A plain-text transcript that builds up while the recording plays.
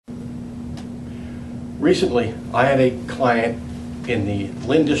Recently, I had a client in the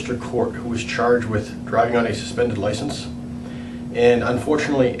Lynn District Court who was charged with driving on a suspended license. And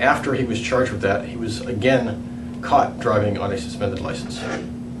unfortunately, after he was charged with that, he was again caught driving on a suspended license.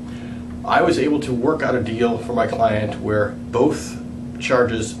 I was able to work out a deal for my client where both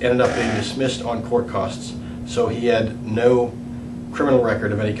charges ended up being dismissed on court costs, so he had no criminal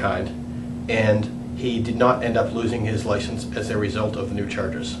record of any kind, and he did not end up losing his license as a result of the new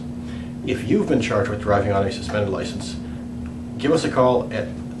charges. If you've been charged with driving on a suspended license, give us a call at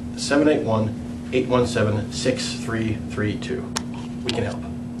 781-817-6332. We can help.